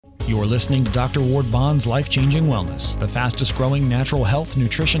You're listening to Dr. Ward Bond's Life-Changing Wellness, the fastest growing natural health,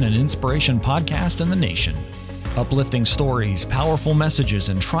 nutrition, and inspiration podcast in the nation. Uplifting stories, powerful messages,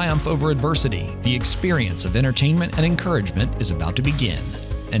 and triumph over adversity, the experience of entertainment and encouragement is about to begin.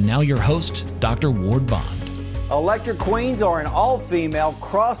 And now your host, Dr. Ward Bond. Electric Queens are an all-female,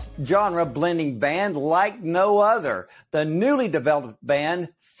 cross-genre blending band like no other. The newly developed band,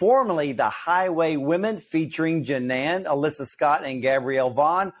 formerly the Highway Women, featuring Janan, Alyssa Scott, and Gabrielle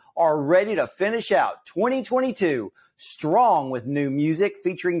Vaughn, are ready to finish out 2022 strong with new music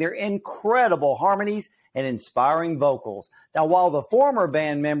featuring their incredible harmonies and inspiring vocals. Now, while the former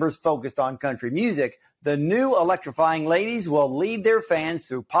band members focused on country music, the new electrifying ladies will lead their fans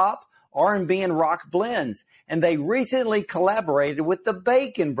through pop, R&B, and rock blends. And they recently collaborated with the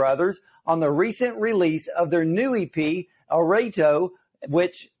Bacon Brothers on the recent release of their new EP, Areto,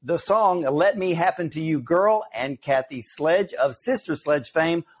 which the song Let Me Happen to You Girl and Kathy Sledge of Sister Sledge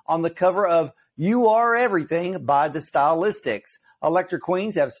fame on the cover of You Are Everything by the Stylistics. Electric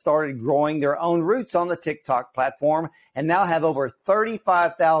Queens have started growing their own roots on the TikTok platform and now have over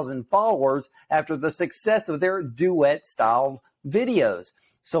 35,000 followers after the success of their duet-style videos.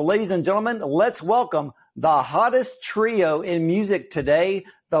 So, ladies and gentlemen, let's welcome the hottest trio in music today,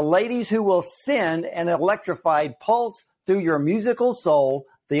 the ladies who will send an electrified pulse through your musical soul,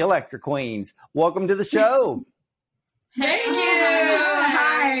 the Electric Queens. Welcome to the show. Thank you.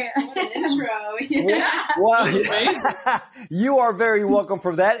 Hi. What an intro. Well, you are very welcome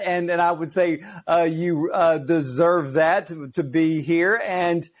for that. And I would say you deserve that to be here.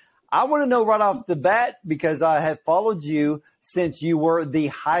 And I want to know right off the bat, because I have followed you since you were the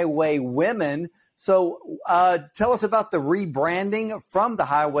Highway Women. So tell us about the rebranding from the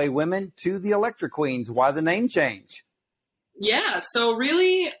Highway Women to the Electric Queens. Why the name change? Yeah, so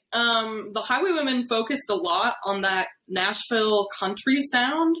really, the Highway Women focused a lot on that Nashville country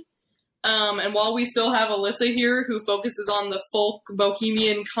sound. And while we still have Alyssa here, who focuses on the folk,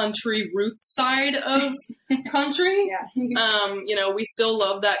 bohemian, country roots side of country, we still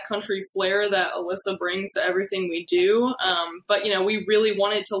love that country flair that Alyssa brings to everything we do. But, we really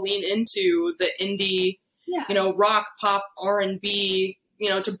wanted to lean into the indie, rock, pop, R&B,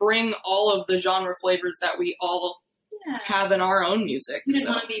 to bring all of the genre flavors that we all have in our own music. We didn't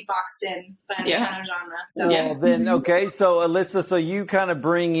want to be boxed in by any kind of genre. So well, then, okay. So Alyssa, so you kind of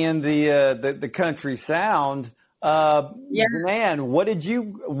bring in the country sound. Man, what did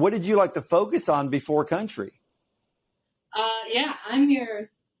you like to focus on before country? I'm your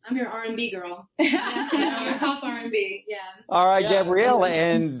R&B girl. Your pop R&B. Yeah. All right, Gabrielle,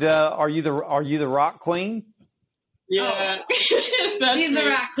 and are you the rock queen? Yeah. She's the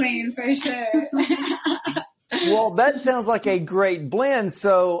rock queen for sure. Well, that sounds like a great blend.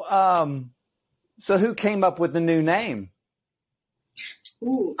 So, so who came up with the new name?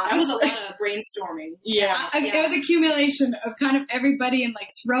 Ooh, that was a lot of brainstorming. Yeah. It was accumulation of kind of everybody and like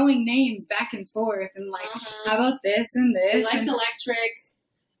throwing names back and forth and like, how about this and this? We liked electric,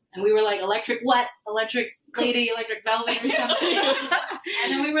 and we were like, electric what? Electric lady, electric velvet or something.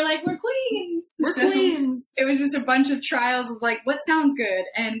 And then we were like, we're queens. We're queens. It was just a bunch of trials of like, what sounds good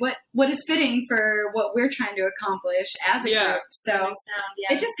and what is fitting for what we're trying to accomplish as a group. So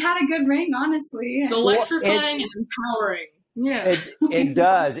it just had a good ring, honestly. It's electrifying and empowering. Yeah. It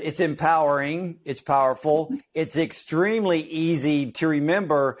does. It's empowering. It's powerful. It's extremely easy to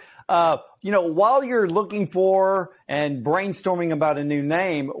remember. While you're looking for and brainstorming about a new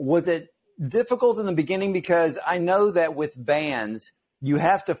name, was it difficult in the beginning? Because I know that with bands, you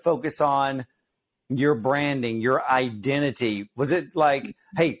have to focus on your branding, your identity. Was it like,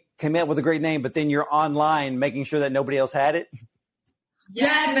 hey, came out with a great name, but then you're online making sure that nobody else had it?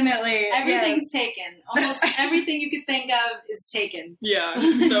 Yes. Definitely. Everything's taken. Almost everything you could think of is taken. Yeah.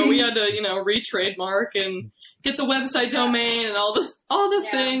 So we had to, re-trademark and get the website domain and all the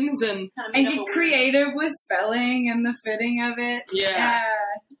things and get creative with spelling and the fitting of it. Yeah.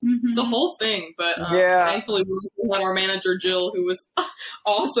 Mm-hmm. It's a whole thing, but thankfully we had our manager Jill, who was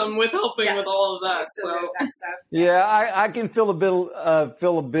awesome with helping with all of that. So good with that stuff. Yeah, I can feel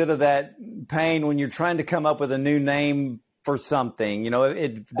a bit of that pain when you're trying to come up with a new name for something.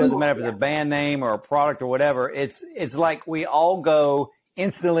 It doesn't matter if it's a band name or a product or whatever. It's like we all go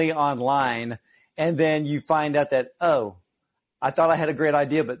instantly online, and then you find out that, oh, I thought I had a great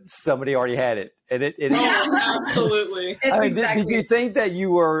idea, but somebody already had it. And it absolutely. Did you think that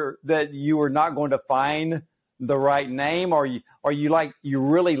you were not going to find the right name, or you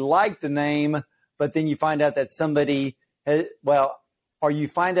really like the name, but then you find out that somebody has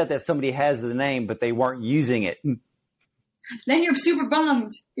the name, but they weren't using it? Then you're super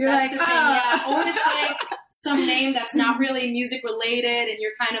bummed. You're That's like, or it's like some name that's not really music related, and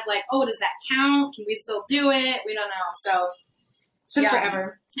you're kind of like, oh, does that count? Can we still do it? We don't know. So it took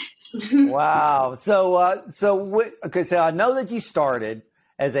forever. Wow. So I know that you started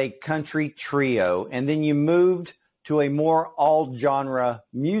as a country trio, and then you moved to a more all-genre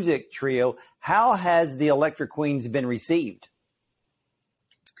music trio. How has the Electric Queens been received?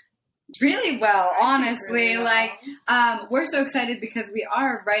 Really well, honestly. We're so excited because we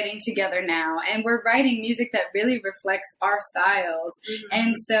are writing together now, and we're writing music that really reflects our styles. Mm-hmm.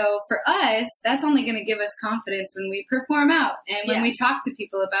 And so for us, that's only going to give us confidence when we perform out and when we talk to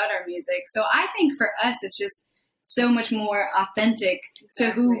people about our music. So I think for us, it's just so much more authentic to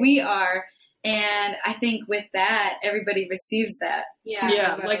who we are. And I think with that, everybody receives that.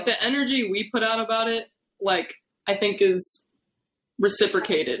 Yeah. Like the energy we put out about it, like, I think is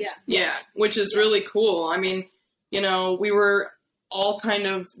reciprocated. Yeah. Which is really cool. I mean, you know, we were all kind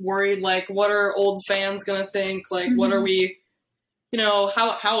of worried, like, what are old fans going to think? Like, what are we, you know,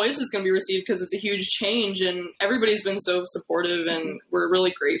 how is this going to be received? Because it's a huge change, and everybody's been so supportive, and we're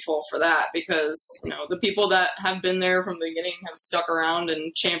really grateful for that because, you know, the people that have been there from the beginning have stuck around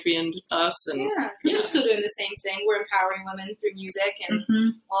and championed us. And we're still doing the same thing. We're empowering women through music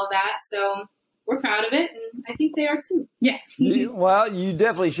and all of that. So we're proud of it, and I think they are too. Yeah. Well, you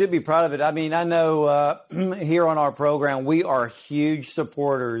definitely should be proud of it. I mean, I know here on our program, we are huge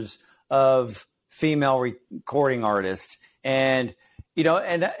supporters of female recording artists. And, you know,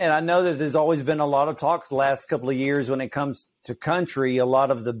 and I know that there's always been a lot of talks the last couple of years when it comes to country. A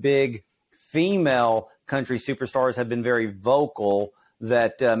lot of the big female country superstars have been very vocal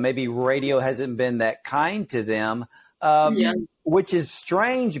that maybe radio hasn't been that kind to them, which is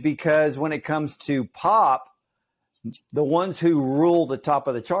strange because when it comes to pop, the ones who rule the top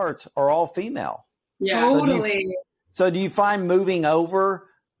of the charts are all female. Yeah, totally. So do you find moving over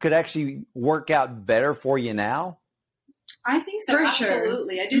could actually work out better for you now? I think so. For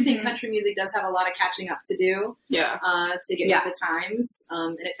absolutely. Sure. I do think country music does have a lot of catching up to do. Yeah. To get with the times.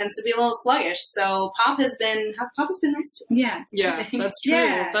 And it tends to be a little sluggish. So pop has been nice to us. Yeah. Yeah, that's true.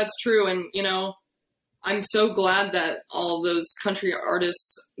 Yeah. That's true. And, you know, I'm so glad that all those country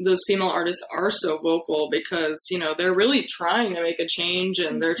artists, those female artists are so vocal because, you know, they're really trying to make a change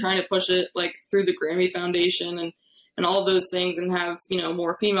and they're trying to push it like through the Grammy Foundation and all of those things and have, you know,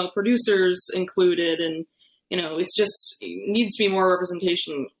 more female producers included. And, you know, it needs to be more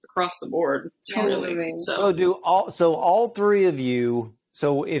representation across the board. Totally. Really. So all three of you.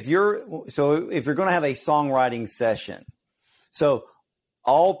 So if you're going to have a songwriting session, so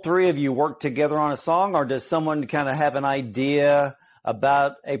all three of you work together on a song, or does someone kind of have an idea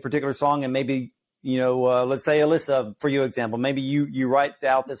about a particular song and maybe, you know, let's say Alyssa, for your example, maybe you write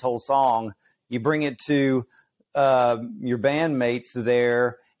out this whole song, you bring it to your bandmates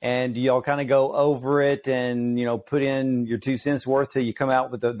there, and y'all kind of go over it and, you know, put in your 2 cents worth till you come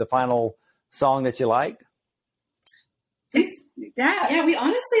out with the final song that you like? Yeah, we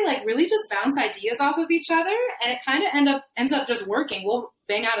honestly like really just bounce ideas off of each other, and it kind of ends up just working. We'll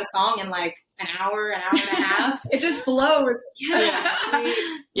bang out a song in like an hour and a half. It just flows. It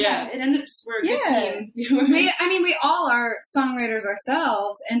ended up just we're a good team. We all are songwriters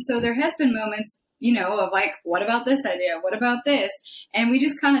ourselves, and so there has been moments, you know, of like, what about this idea? What about this? And we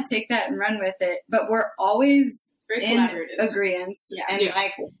just kind of take that and run with it. But we're always in agreement.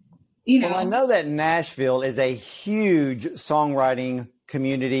 Like, you know. Well, I know that Nashville is a huge songwriting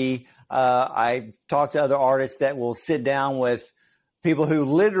community. I talk to other artists that will sit down with people who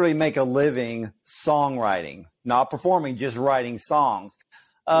literally make a living songwriting, not performing, just writing songs.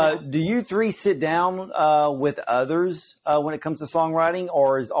 Do you three sit down with others when it comes to songwriting,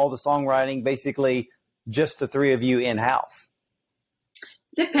 or is all the songwriting basically just the three of you in-house?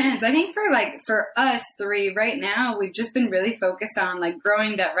 Depends. I think for us three right now, we've just been really focused on like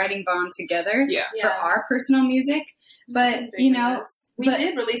growing that writing bond together for our personal music. But, you know, we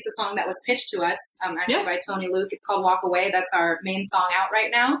did release a song that was pitched to us actually by Tony Luke. It's called Walk Away. That's our main song out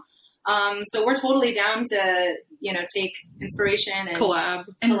right now. So we're totally down to, you know, take inspiration and collab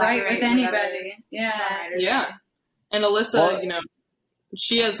and write with anybody. Yeah. And Alyssa, you know,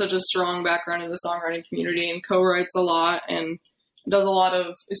 she has such a strong background in the songwriting community and co-writes a lot and does a lot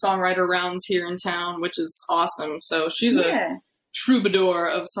of songwriter rounds here in town, which is awesome. So she's a troubadour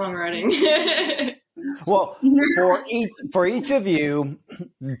of songwriting. Well, for each of you,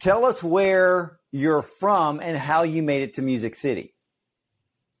 tell us where you're from and how you made it to Music City.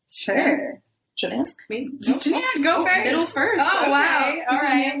 Sure. Jeanette, go first. Middle first. Oh, okay. Wow. All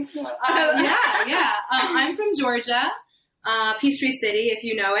right. I'm from Georgia, Peachtree City, if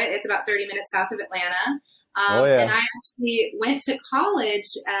you know it. It's about 30 minutes south of Atlanta. And I actually went to college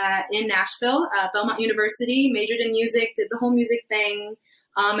in Nashville, Belmont University, majored in music, did the whole music thing.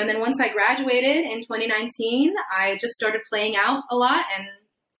 And then once I graduated in 2019, I just started playing out a lot and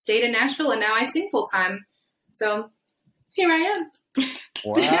stayed in Nashville, and now I sing full time. So here I am.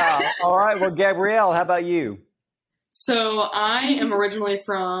 Wow. All right. Well, Gabrielle, how about you? So I am originally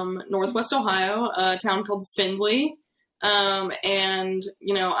from Northwest Ohio, a town called Findlay. And,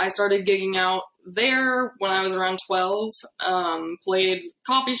 I started gigging out there when I was around 12, played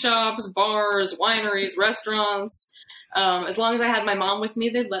coffee shops, bars, wineries, restaurants. As long as I had my mom with me,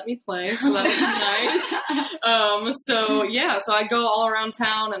 they'd let me play. So that was nice. So I'd go all around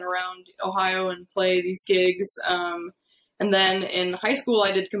town and around Ohio and play these gigs. And then in high school,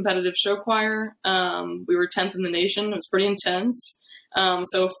 I did competitive show choir. We were 10th in the nation. It was pretty intense.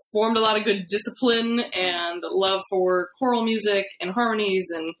 So formed a lot of good discipline and love for choral music and harmonies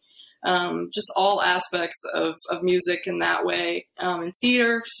and just all aspects of music in that way in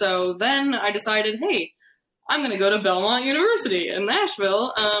theater. So then I decided, hey, I'm going to go to Belmont University in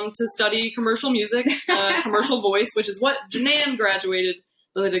Nashville to study commercial music, commercial voice, which is what Janan graduated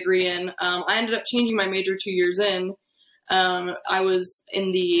with a degree in. I ended up changing my major 2 years in. I was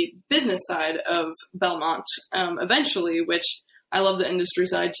in the business side of Belmont eventually, which I love the industry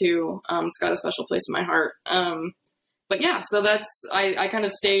side too. It's got a special place in my heart. So I kind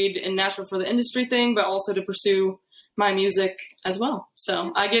of stayed in Nashville for the industry thing, but also to pursue my music as well.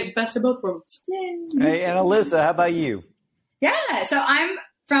 So I get best of both worlds. Yay. Hey, and Alyssa, how about you? Yeah, so I'm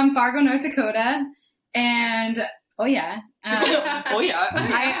from Fargo, North Dakota, and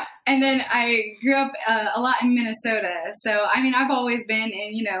and then I grew up a lot in Minnesota. So, I've always been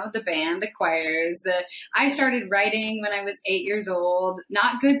in, the band, the choirs. I started writing when I was 8 years old.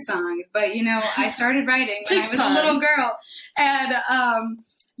 Not good songs, but, I started writing when I was a little girl. And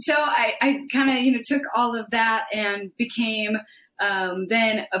so I kind of, took all of that and became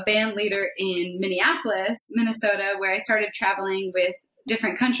then a band leader in Minneapolis, Minnesota, where I started traveling with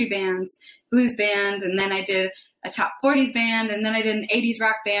different country bands, blues band, and then I did a top 40s band, and then I did an 80s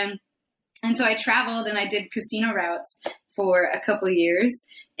rock band. And so I traveled and I did casino routes for a couple of years.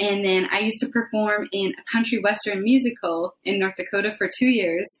 And then I used to perform in a country western musical in North Dakota for 2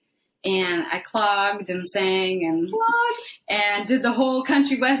 years. And I clogged and sang and did the whole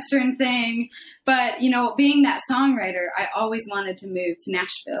country western thing. But, being that songwriter, I always wanted to move to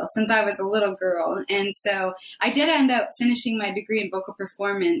Nashville since I was a little girl. And so I did end up finishing my degree in vocal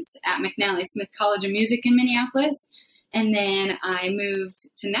performance at McNally Smith College of Music in Minneapolis. And then I moved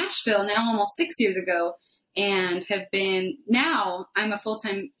to Nashville now almost 6 years ago. And I'm a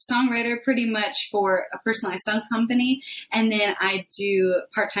full-time songwriter pretty much for a personalized song company. And then I do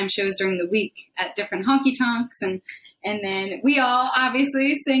part-time shows during the week at different honky tonks. And then we all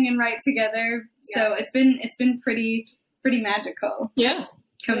obviously sing and write together. Yeah. So it's been pretty magical. Yeah.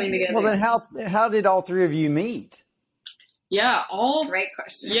 Coming together. Well, then how did all three of you meet? Yeah. Great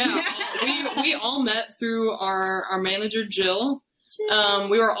question. Yeah. we all met through our manager, Jill.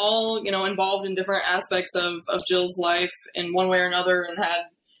 We were all, involved in different aspects of Jill's life in one way or another and had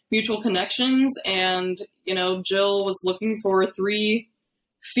mutual connections. And, Jill was looking for 3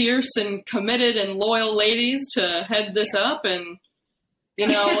 fierce and committed and loyal ladies to head this up. And,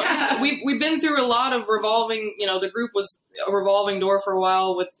 we've been through a lot of revolving, the group was a revolving door for a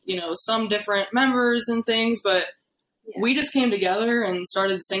while with, some different members and things, but we just came together and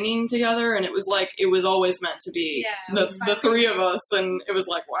started singing together, and it was like it was always meant to be the 3 of us, and it was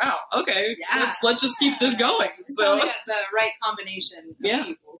like, wow, okay, let's just keep this going. So we got the right combination of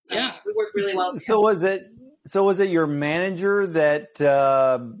people. So we worked really well together. So was it your manager that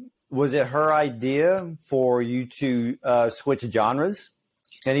was it her idea for you to switch genres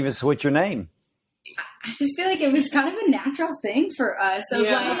and even switch your name? I just feel like it was kind of a natural thing for us.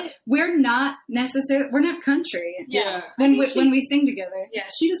 Like, we're not country. Yeah. When we sing together. Yeah.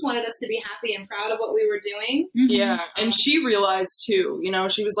 She just wanted us to be happy and proud of what we were doing. Mm-hmm. Yeah. And she realized too,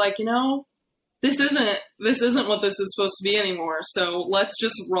 she was like, this isn't what this is supposed to be anymore. So let's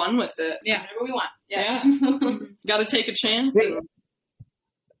just run with it. Yeah. Whatever we want. Yeah. Got to take a chance.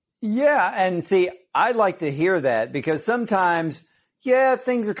 Yeah. And see, I like to hear that because sometimes,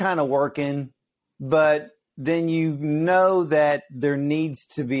 things are kind of working, but then that there needs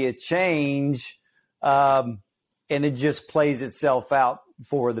to be a change, and it just plays itself out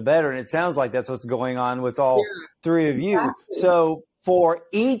for the better. And it sounds like that's what's going on with all 3 of you. Exactly. So for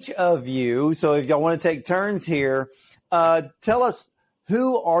each of you, so if y'all want to take turns here, tell us,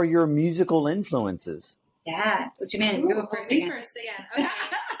 who are your musical influences? Yeah, what you mean? Go first again.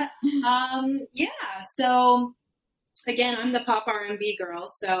 Okay. So again, I'm the pop R&B girl,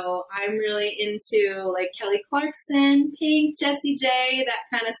 so I'm really into like Kelly Clarkson, Pink, Jessie J, that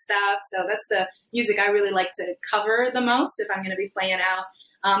kind of stuff. So that's the music I really like to cover the most if I'm going to be playing out.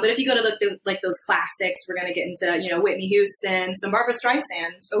 But if you go to like those classics, we're going to get into, you know, Whitney Houston, some Barbra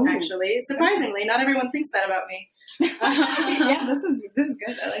Streisand, Ooh. Actually. Surprisingly, not everyone thinks that about me. Yeah, this is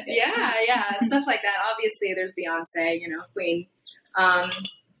good. I like it. Yeah, stuff like that. Obviously, there's Beyonce, you know, Queen.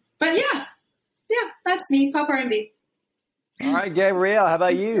 But yeah, that's me, pop R&B. All right, Gabrielle, how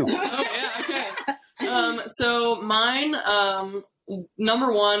about you? Oh, yeah, okay. So mine,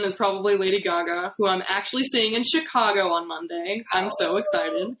 number one is probably Lady Gaga, who I'm actually seeing in Chicago on Monday. I'm so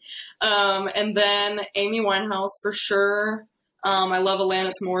excited. And then Amy Winehouse for sure. I love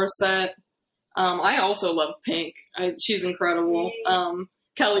Alanis Morissette. I also love Pink. She's incredible.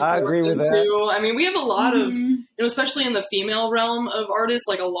 Kelly Clarkson too. I mean, we have a lot of, you know, especially in the female realm of artists,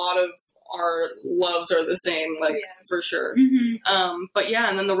 like a lot of our loves are the same, like for sure. But yeah,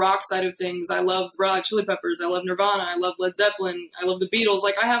 and then the rock side of things, I love Red Hot Chili Peppers, I love Nirvana, I love Led Zeppelin, I love the Beatles.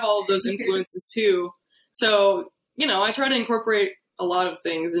 Like I have all of those influences too. So, you know, I try to incorporate a lot of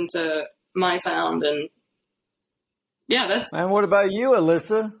things into my sound, and yeah, that's. And what about you,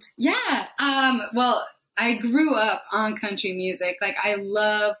 Alyssa? Yeah. Well, I grew up on country music. Like I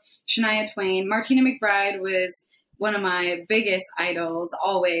love Shania Twain. Martina McBride was one of my biggest idols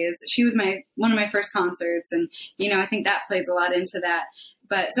always. She was one of my first concerts, and you know, I think that plays a lot into that.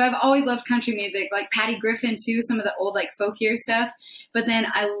 But so I've always loved country music, like Patty Griffin too, some of the old like folkier stuff. But then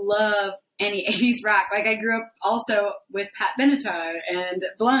I love any 80s rock. Like I grew up also with Pat Benatar and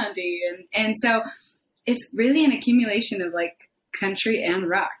Blondie, and so it's really an accumulation of like country and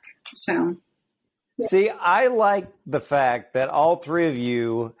rock. So see, I like the fact that all three of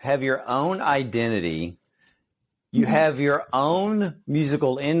you have your own identity. You have your own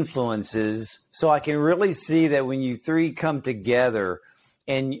musical influences. So I can really see that when you three come together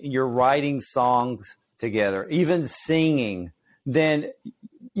and you're writing songs together, even singing, then,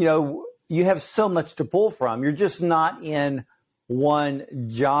 you know, you have so much to pull from. You're just not in one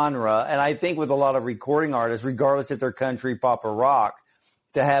genre. And I think with a lot of recording artists, regardless if they're country, pop, or rock,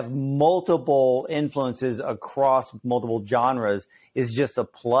 to have multiple influences across multiple genres is just a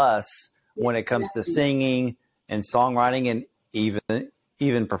plus when it comes to singing and songwriting and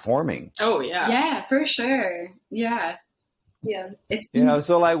even performing. Oh yeah. Yeah, for sure. Yeah. It's, you know,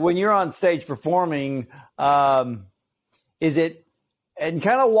 so like when you're on stage performing, is it, and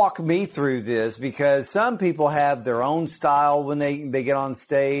kind of walk me through this, because some people have their own style when they get on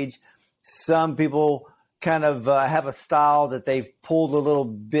stage. Some people kind of have a style that they've pulled a little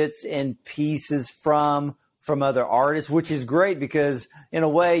bits and pieces from other artists, which is great because in a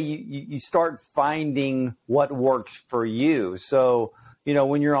way you start finding what works for you. So, you know,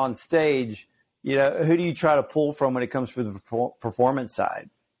 when you're on stage, you know, who do you try to pull from when it comes to the performance side?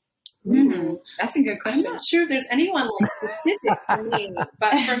 That's a good question. I'm not sure if there's anyone like specific for me,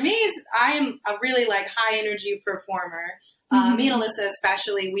 but for me, I am a really like high energy performer. Me and Alyssa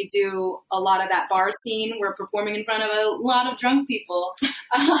especially, we do a lot of that bar scene. We're performing in front of a lot of drunk people.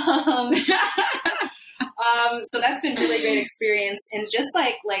 So that's been really great experience, and just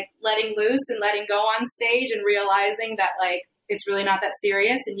like letting loose and letting go on stage and realizing that like it's really not that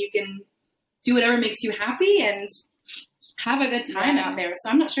serious and you can do whatever makes you happy and have a good time out there. So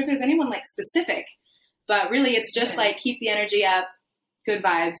I'm not sure if there's anyone like specific, but really it's just like keep the energy up, good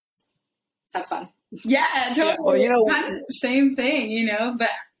vibes, let's have fun. Yeah, totally. Well, you know, kind of the same thing, you know, but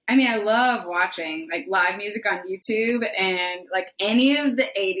I mean, I love watching like live music on YouTube, and like any of the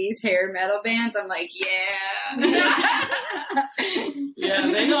 80s hair metal bands, I'm like, yeah. Yeah,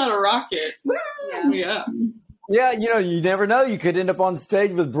 they know how to rock it. Yeah. Yeah, you know, you never know. You could end up on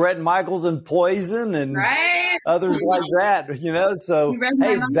stage with Bret Michaels and Poison and others like that, you know. So,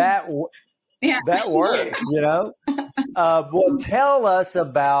 hey, that works, you know. Well, tell us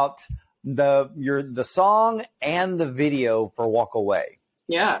about the song and the video for Walk Away.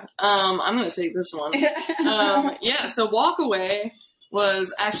 Yeah, I'm going to take this one. So Walk Away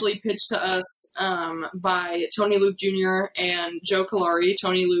was actually pitched to us by Tony Luke Jr. and Joe Kalari.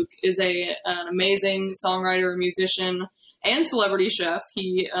 Tony Luke is an amazing songwriter, musician, and celebrity chef.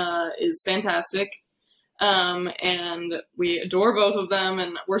 He is fantastic, and we adore both of them,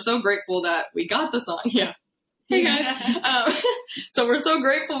 and we're so grateful that we got the song. Yeah. Hey guys. So we're so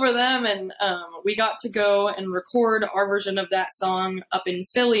grateful for them, and we got to go and record our version of that song up in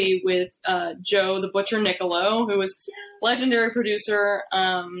Philly with Joe the Butcher Nicolo, who was legendary producer,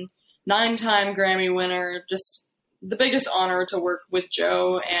 9-time Grammy winner, just the biggest honor to work with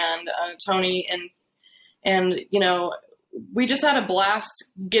Joe and Tony, and you know, we just had a blast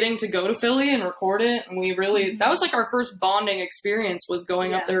getting to go to Philly and record it. And we really, that was like our first bonding experience, was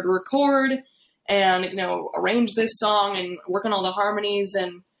going up there to record and, you know, arrange this song and work on all the harmonies.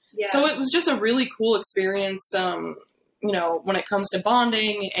 And so it was just a really cool experience, you know, when it comes to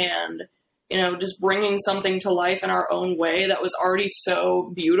bonding and, you know, just bringing something to life in our own way that was already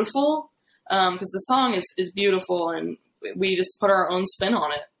so beautiful. Because the song is beautiful and we just put our own spin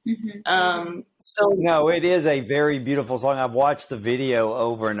on it. So no, it is a very beautiful song. I've watched the video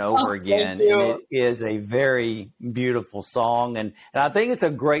over and over again, and it is a very beautiful song. And I think it's a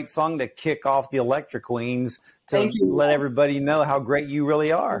great song to kick off the Electra Queens to let everybody know how great you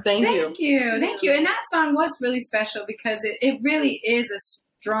really are. Thank you. And that song was really special because it really is a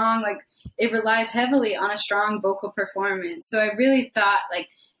strong, like, it relies heavily on a strong vocal performance. So I really thought, like,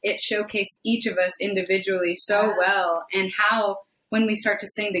 it showcased each of us individually so well, and how when we start to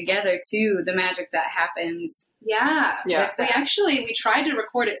sing together too, the magic that happens. We tried to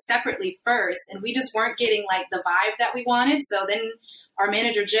record it separately first, and we just weren't getting like the vibe that we wanted. So then our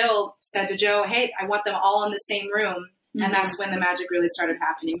manager Jill said to Joe, "Hey, I want them all in the same room." And that's when the magic really started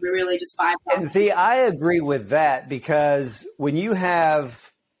happening. We really just vibed. And see, I agree with that, because when you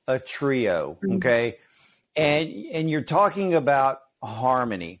have a trio, okay, and you're talking about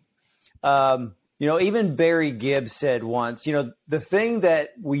harmony, you know, even Barry Gibbs said once, you know, the thing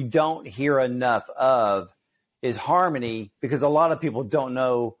that we don't hear enough of is harmony, because a lot of people don't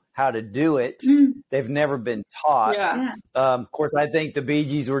know how to do it. They've never been taught. Of course, I think the Bee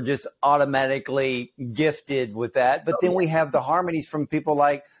Gees were just automatically gifted with that. But then we have the harmonies from people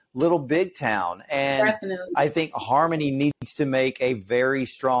like Little Big Town. And I think harmony needs to make a very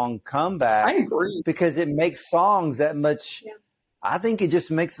strong comeback. I agree. Because it makes songs that much... I think it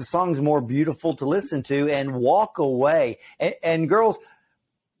just makes the songs more beautiful to listen to and walk away. And girls,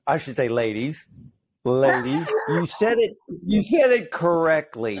 I should say ladies, you said it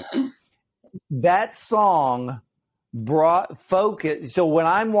correctly. That song brought focus. So when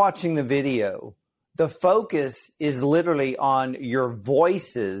I'm watching the video, the focus is literally on your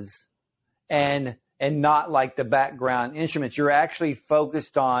voices and not like the background instruments. You're actually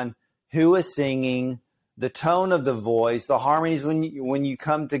focused on who is singing, the tone of the voice, the harmonies when you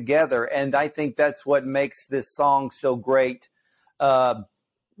come together. And I think that's what makes this song so great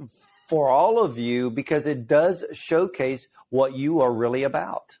for all of you, because it does showcase what you are really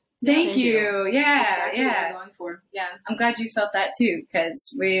about. Thank you. Yeah. Exactly what we're going for. Yeah. I'm glad you felt that too,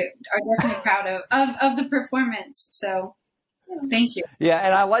 because we are definitely proud of the performance. So thank you. Yeah,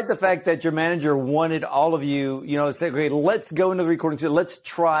 and I like the fact that your manager wanted all of you, you know, to say, okay, let's go into the recording studio. Let's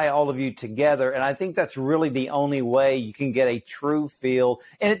try all of you together. And I think that's really the only way you can get a true feel.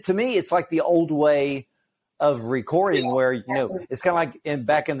 And to me, it's like the old way of recording, where, you know, it's kind of like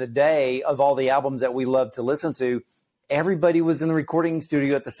back in the day of all the albums that we love to listen to, everybody was in the recording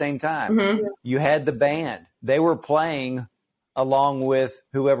studio at the same time. You had the band. They were playing along with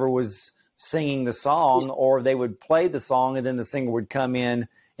whoever was singing the song, or they would play the song and then the singer would come in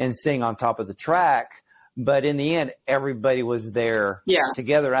and sing on top of the track. But in the end, everybody was there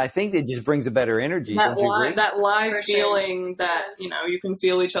together. And I think it just brings a better energy. That live feeling that, you know, you can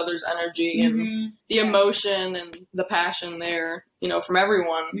feel each other's energy and the emotion and the passion there, you know, from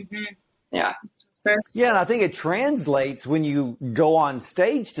everyone. Yeah. Yeah, and I think it translates when you go on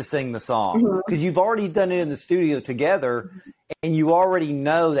stage to sing the song, because you've already done it in the studio together, and you already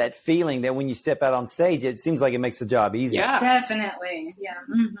know that feeling that when you step out on stage, it seems like it makes the job easier. Yeah, definitely. Yeah,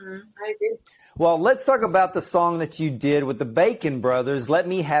 I agree. Well, let's talk about the song that you did with the Bacon Brothers, Let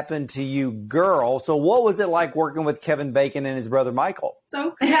Me Happen to You, Girl. So what was it like working with Kevin Bacon and his brother Michael?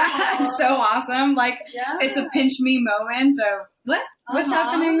 So cool. So awesome. Like, it's a pinch me moment of, what's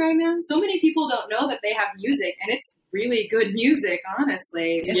happening right now? So many people don't know that they have music, and it's really good music,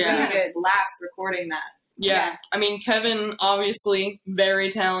 honestly. It's really good. Blast recording that. Yeah. I mean, Kevin, obviously,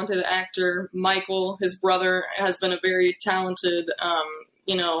 very talented actor. Michael, his brother, has been a very talented,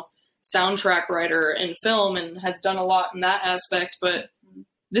 you know, soundtrack writer in film and has done a lot in that aspect. But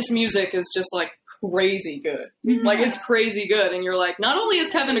this music is just like crazy good. Like, it's crazy good. And you're like, not only is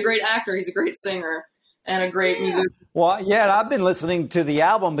Kevin a great actor, he's a great singer and a great musician. Well, yeah, I've been listening to the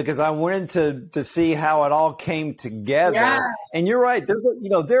album because I wanted to see how it all came together. Yeah. And you're right.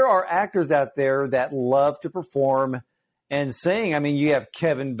 There are actors out there that love to perform and sing. I mean, you have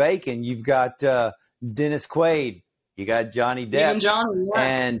Kevin Bacon, you've got Dennis Quaid, you got Johnny Depp, even Johnny,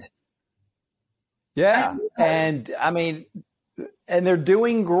 and I mean, and they're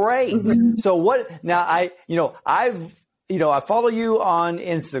doing great. So what? Now I follow you on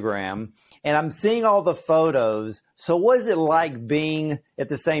Instagram, and I'm seeing all the photos. So what is it like being at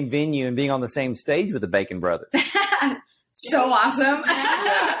the same venue and being on the same stage with the Bacon Brothers? so awesome.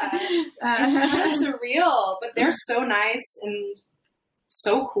 Yeah. It's kind of surreal, but they're so nice and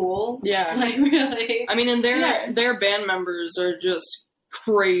so cool. Yeah. Like, really. I mean, and their band members are just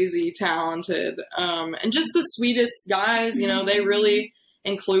crazy talented. And just the sweetest guys, you know, they really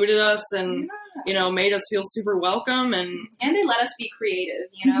included us and, you know, made us feel super welcome. And they let us be creative,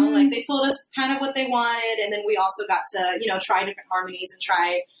 you know, like they told us kind of what they wanted. And then we also got to, you know, try different harmonies and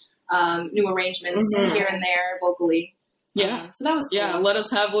try new arrangements here and there vocally. Yeah. So that was cool. Yeah. Let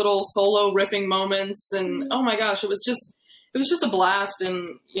us have little solo riffing moments. And oh my gosh, it was just a blast.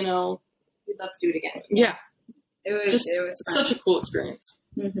 And, you know, we'd love to do it again. Yeah. It was fun. Such a cool experience.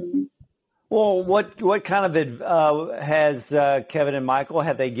 Mm-hmm. Well, what kind of has Kevin and Michael,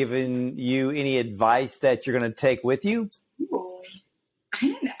 have they given you any advice that you're going to take with you? I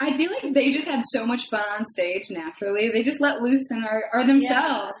don't know. I feel like they just had so much fun on stage naturally. They just let loose and are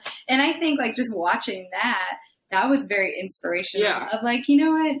themselves. Yeah. And I think like just watching that was very inspirational. Yeah. Of like, you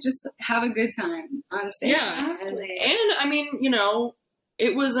know what, just have a good time on stage. Yeah. And I mean, you know,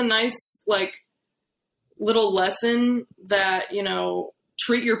 it was a nice like little lesson that, you know,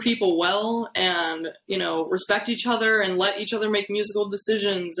 treat your people well and, you know, respect each other and let each other make musical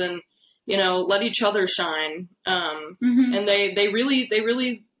decisions and, you know, let each other shine. And they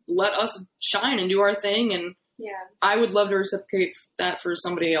really let us shine and do our thing. And I would love to reciprocate that for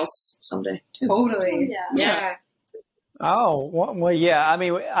somebody else someday too. Totally. Yeah. Oh, well, yeah. I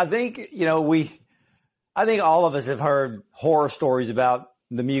mean, I think, you know, I think all of us have heard horror stories about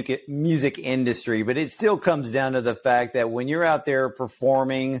the music industry, but it still comes down to the fact that when you're out there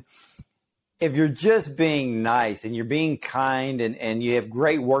performing, if you're just being nice and you're being kind and you have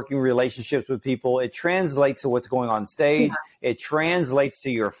great working relationships with people, it translates to what's going on stage. Yeah. It translates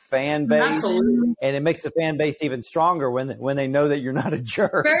to your fan base. Absolutely. And it makes the fan base even stronger when they know that you're not a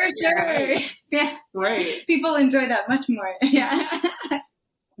jerk. For sure. Yeah. Right. People enjoy that much more. Yeah.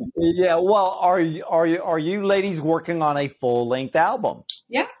 Yeah. Well, are you ladies working on a full-length album?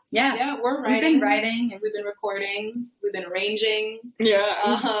 Yeah. We're writing. We've been writing and we've been recording. We've been arranging.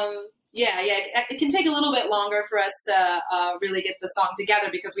 Yeah. It can take a little bit longer for us to really get the song together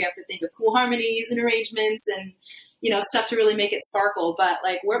because we have to think of cool harmonies and arrangements and, you know, stuff to really make it sparkle. But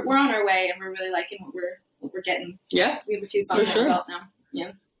like we're on our way and we're really liking what we're getting. Yeah, we have a few songs sure. out now.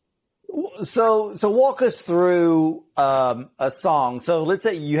 Yeah. So walk us through a song. So let's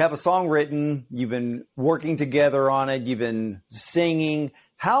say you have a song written, you've been working together on it, you've been singing.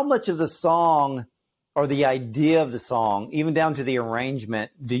 How much of the song or the idea of the song, even down to the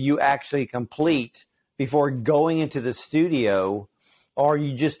arrangement, do you actually complete before going into the studio, or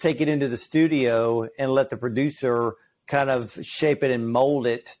you just take it into the studio and let the producer kind of shape it and mold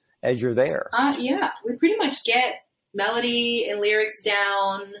it as you're there? We pretty much get melody and lyrics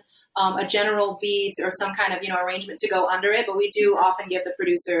down, a general beat or some kind of, you know, arrangement to go under it. But we do often give the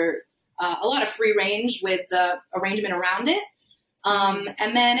producer a lot of free range with the arrangement around it.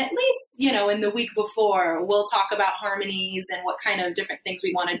 And then at least, you know, in the week before, we'll talk about harmonies and what kind of different things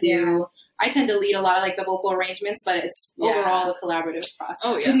we want to do. Yeah. I tend to lead a lot of like the vocal arrangements, but it's overall a collaborative process.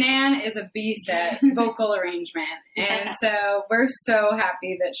 Oh, yeah. Janan is a beast at vocal arrangement. And so we're so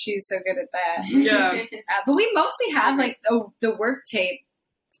happy that she's so good at that. Yeah. But we mostly have like the work tape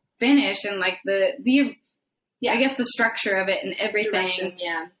finished and like the I guess the structure of it and everything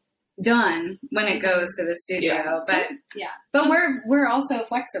done when it goes to the studio. But we're also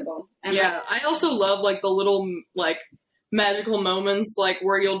flexible. And I also love like the little like magical moments, like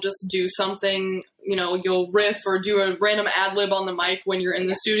where you'll just do something, you know, you'll riff or do a random ad lib on the mic when you're in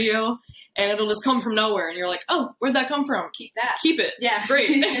the studio, and it'll just come from nowhere, and you're like, oh, where'd that come from? Keep it. Yeah, great.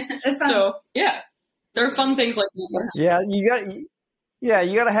 It's fun. So there are fun things like that. Yeah,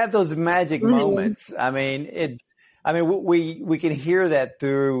 you got to have those magic moments. I mean, we can hear that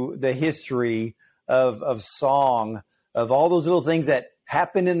through the history of song, of all those little things that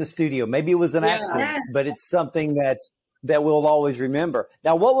happened in the studio. Maybe it was an accident, but it's something that we'll always remember.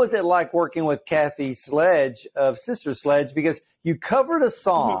 Now, what was it like working with Kathy Sledge of Sister Sledge? Because you covered a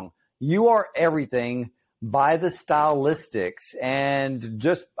song, You Are Everything, by the Stylistics. And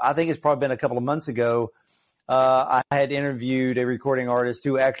just, I think it's probably been a couple of months ago, I had interviewed a recording artist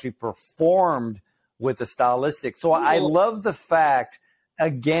who actually performed with the Stylistics. So I love the fact,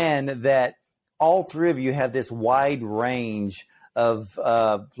 again, that all three of you have this wide range of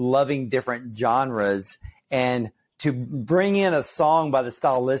loving different genres, and to bring in a song by the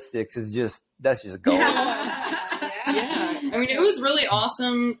Stylistics that's just gold. I mean, it was really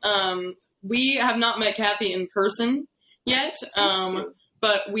awesome. We have not met Kathy in person yet,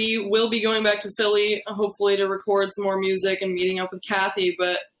 but we will be going back to Philly, hopefully, to record some more music and meeting up with Kathy.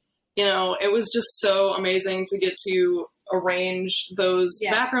 But, you know, it was just so amazing to get to arrange those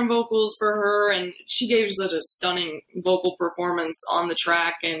background vocals for her, and she gave such a stunning vocal performance on the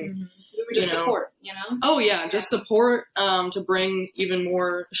track. And we were just support, you know. Oh yeah, just support to bring even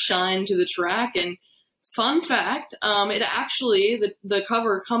more shine to the track. And fun fact, it actually the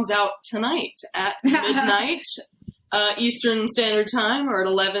cover comes out tonight at midnight Eastern Standard Time, or at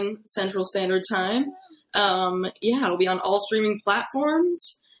 11 Central Standard Time. It'll be on all streaming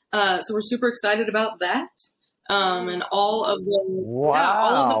platforms. So we're super excited about that. And all of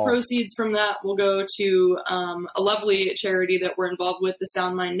the proceeds from that will go to a lovely charity that we're involved with, the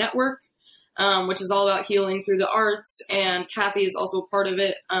Sound Mind Network, which is all about healing through the arts. And Kathy is also a part of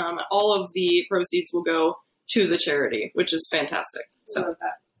it. All of the proceeds will go to the charity, which is fantastic. So. I love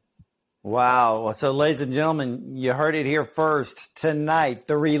that. Wow. So, ladies and gentlemen, you heard it here first. Tonight,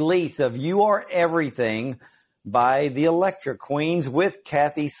 the release of You Are Everything by the Electric Queens with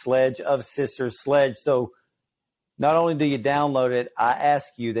Kathy Sledge of Sister Sledge. So, not only do you download it, I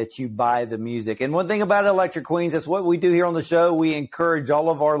ask you that you buy the music. And one thing about Electric Queens, that's what we do here on the show. We encourage all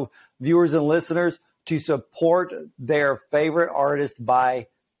of our viewers and listeners to support their favorite artist by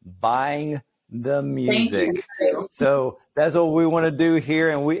buying the music. So that's what we want to do here.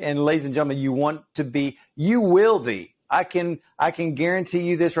 And ladies and gentlemen, you will be, I can guarantee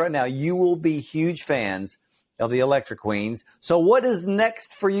you this right now, you will be huge fans of the Electric Queens. So what is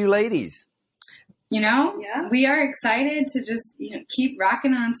next for you ladies? We are excited to just, keep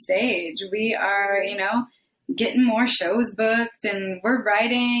rocking on stage. We are, getting more shows booked, and we're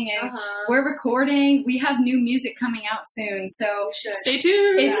writing and we're recording. We have new music coming out soon, so stay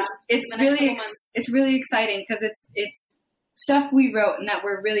tuned. It's really exciting because it's stuff we wrote and that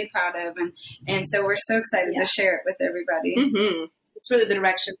we're really proud of, and so we're so excited to share it with everybody. Mm-hmm. It's really the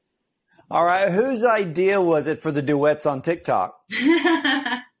direction. All right, whose idea was it for the duets on TikTok?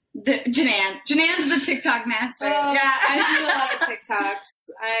 Janan's the TikTok master. I do a lot of TikToks.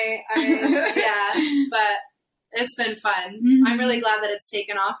 But it's been fun. Mm-hmm. I'm really glad that it's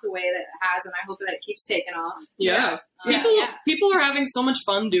taken off the way that it has, and I hope that it keeps taking off. Yeah. People are having so much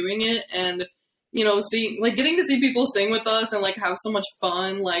fun doing it, and getting to see people sing with us and have so much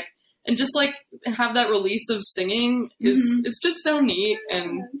fun, and just have that release of singing is it's just so neat.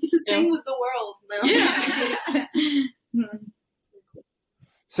 And you get to sing with the world. Yeah.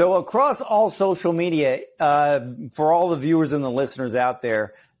 So across all social media, for all the viewers and the listeners out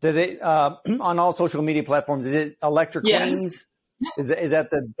there, on all social media platforms, is it Electric Queens? Is that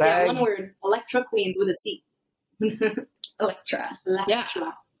the tag? Yeah, one word. Electric Queens with a C. Electra. Yeah.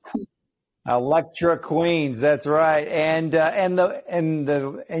 Electric Queens, that's right. And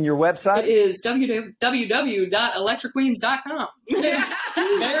your website? It is www.electricqueens.com.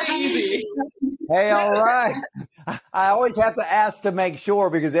 Very easy. Hey, all right. I always have to ask to make sure,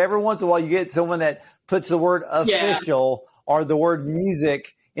 because every once in a while you get someone that puts the word official or the word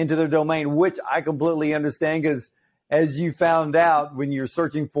music into their domain, which I completely understand, because as you found out, when you're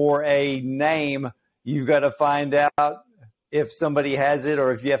searching for a name, you've got to find out if somebody has it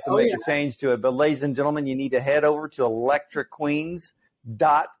or if you have to make a change to it. But ladies and gentlemen, you need to head over to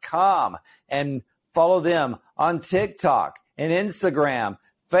electricqueens.com and follow them on TikTok and Instagram,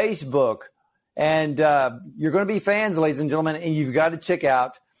 Facebook. And you're going to be fans, ladies and gentlemen, and you've got to check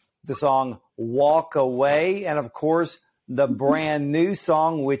out the song Walk Away. And, of course, the brand new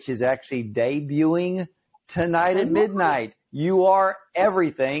song, which is actually debuting tonight at midnight, You Are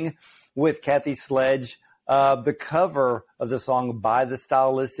Everything, with Kathy Sledge, the cover of the song by the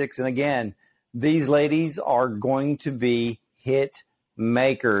Stylistics. And again, these ladies are going to be hit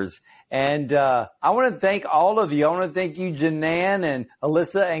makers. And I want to thank all of you. I want to thank you, Janan and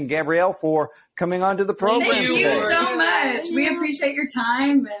Alyssa and Gabrielle, for coming onto the program. Thank you so much. We appreciate your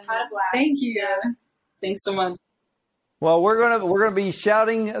time. And had a blast. Thank you. Yeah. Thanks so much. Well, we're gonna be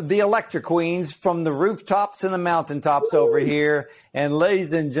shouting the Electric Queens from the rooftops and the mountaintops over here. And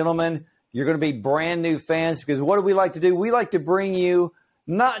ladies and gentlemen, you're going to be brand new fans, because what do we like to do? We like to bring you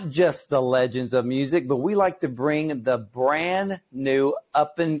not just the legends of music, but we like to bring the brand new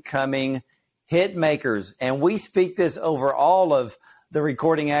up and coming hit makers. And we speak this over all of the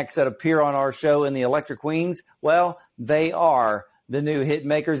recording acts that appear on our show in the Electric Queens. Well, they are the new hit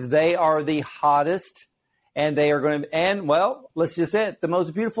makers. They are the hottest. And they are going to, and well, let's just say it, the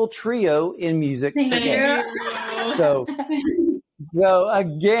most beautiful trio in music today. So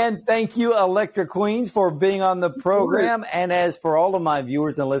again, thank you, Electric Queens, for being on the program. And as for all of my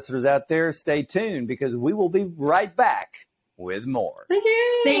viewers and listeners out there, stay tuned, because we will be right back with more. Thank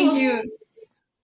you. Thank you.